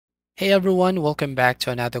Hey everyone, welcome back to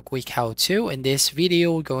another quick how-to. In this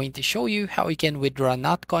video, we're going to show you how you can withdraw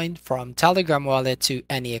Notcoin from Telegram wallet to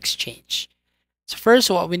any exchange. So first,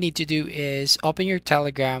 what we need to do is open your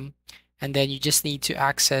Telegram, and then you just need to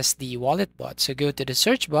access the wallet bot. So go to the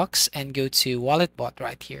search box and go to wallet bot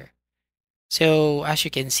right here. So as you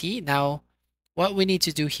can see, now what we need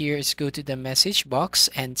to do here is go to the message box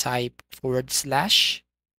and type /wallet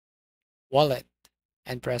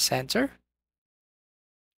and press enter.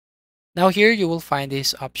 Now here you will find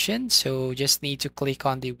this option, so just need to click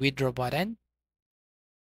on the withdraw button.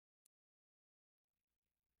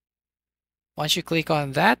 Once you click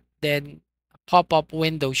on that, then a pop-up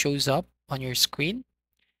window shows up on your screen.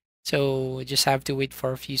 So just have to wait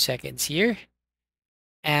for a few seconds here.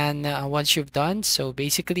 And once you've done, so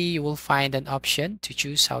basically you will find an option to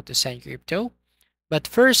choose how to send crypto. But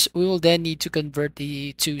first, we will then need to convert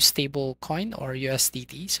the to stable coin or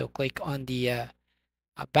USDT. So click on the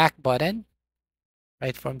back button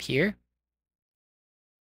right from here.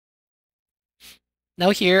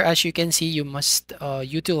 Now here, as you can see, you must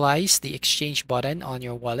utilize the exchange button on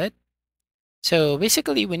your wallet. So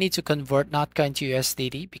basically, we need to convert Notcoin to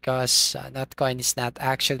USDT because Notcoin is not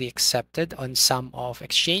actually accepted on some of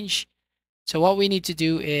exchange. So what we need to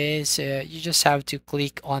do is you just have to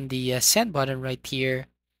click on the send button right here.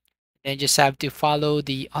 And just have to follow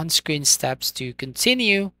the on-screen steps to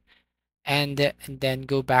continue and then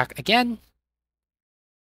go back again.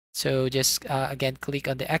 So just again, click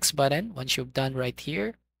on the X button once you've done right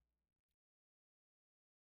here.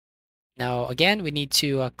 Now again, we need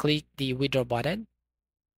to click the withdraw button.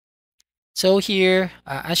 So here,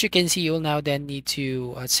 as you can see, you'll now then need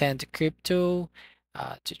to send crypto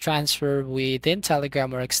to transfer within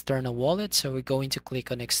Telegram or external wallet. So we're going to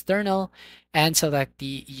click on external and select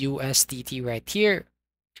the USDT right here.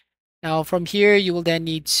 Now from here, you will then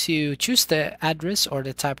need to choose the address or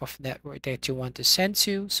the type of network that you want to send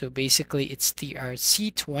to. So basically it's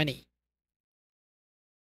TRC20.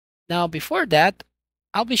 Now before that,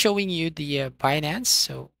 I'll be showing you the Binance.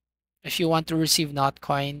 So if you want to receive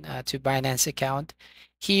Notcoin to Binance account,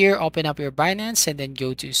 here open up your Binance and then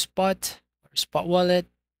go to Spot or Spot Wallet.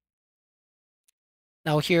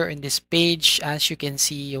 Now here in this page, as you can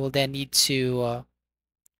see, you will then need to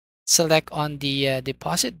select on the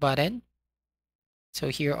deposit button. So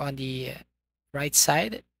here on the right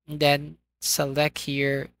side, and then select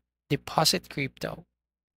here deposit crypto.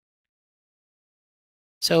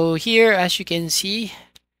 So here, as you can see,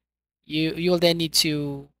 you'll then need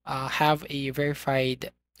to have a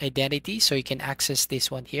verified identity so you can access this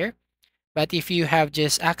one here. But if you have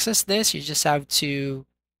just accessed this, you just have to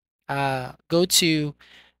go to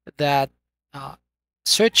that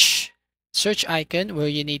search icon where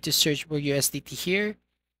you need to search for USDT here.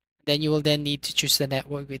 Then you will then need to choose the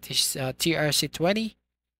network, which is TRC20,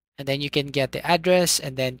 and then you can get the address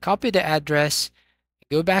and then copy the address,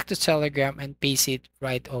 go back to Telegram and paste it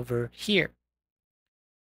right over here.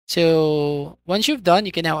 So once you've done,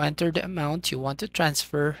 you can now enter the amount you want to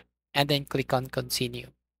transfer and then click on continue.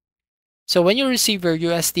 So when you receive your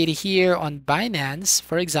USDT here on Binance,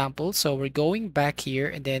 for example, so we're going back here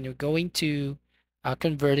and then we're going to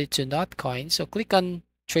convert it to Notcoin. So click on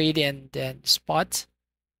trade and then spot.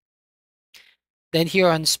 Then here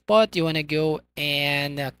on spot, you want to go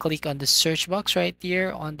and click on the search box right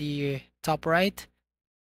here on the top right.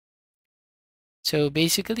 So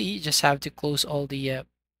basically, you just have to close all the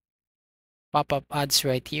pop-up ads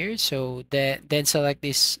right here. So then select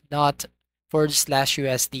this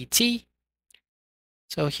not/USDT.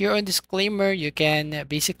 So here on disclaimer, you can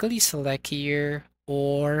basically select here,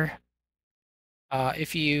 or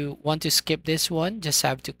if you want to skip this one, just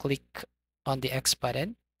have to click on the X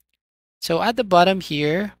button. So at the bottom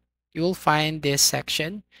here, you will find this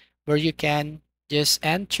section where you can just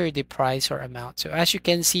enter the price or amount. So as you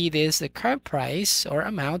can see, this is the current price or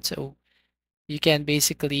amount. So you can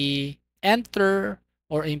basically enter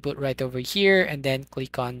or input right over here and then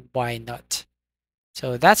click on buy not.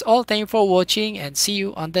 So that's all. Thank you for watching and see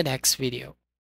you on the next video.